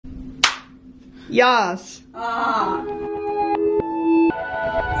Yes. Ah.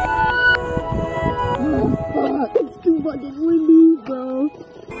 It's too fucking windy, bro.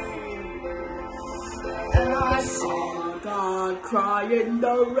 And I saw God cry in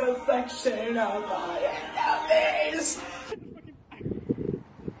the reflection of my enemies.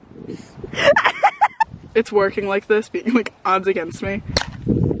 It's working like this, being like odds against me.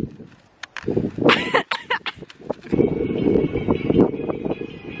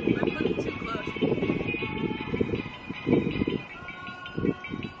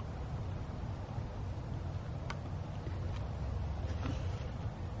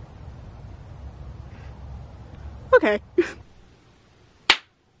 Okay.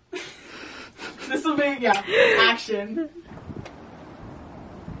 This will be, yeah, action.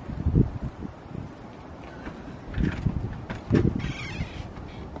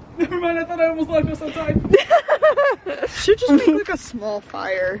 Never mind, I thought I almost locked us outside. Should just make like a small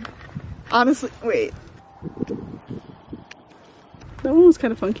fire. Honestly, wait. That one was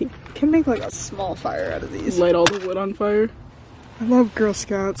kind of funky. Can make like a small fire out of these. Light all the wood on fire. I love Girl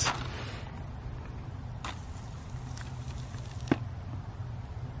Scouts.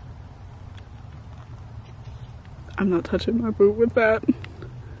 I'm not touching my boot with that.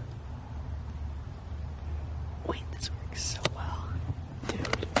 Wait, this works so well.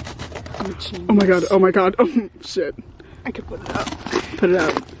 Dude. Oh my god, oh my god, oh shit. I could put it up. Put it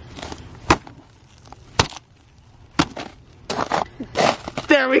out.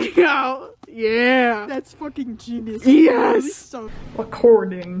 There we go! Yeah! That's fucking genius. Yes! So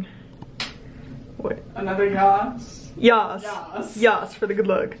recording. Wait, another yas? Yas. Yas. Yas for the good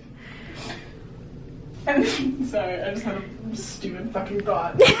look. And sorry, I just had a stupid fucking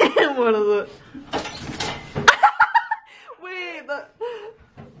thought. What is it? Wait,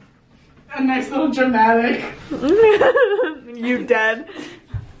 A nice little dramatic. You dead?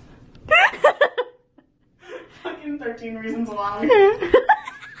 Fucking 13 Reasons Why.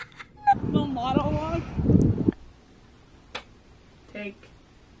 Little monologue. Take.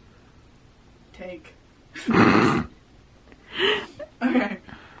 Okay.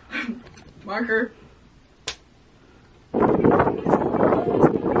 Marker.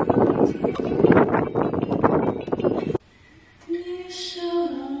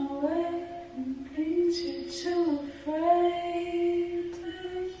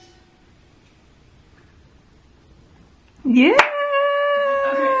 Yeah.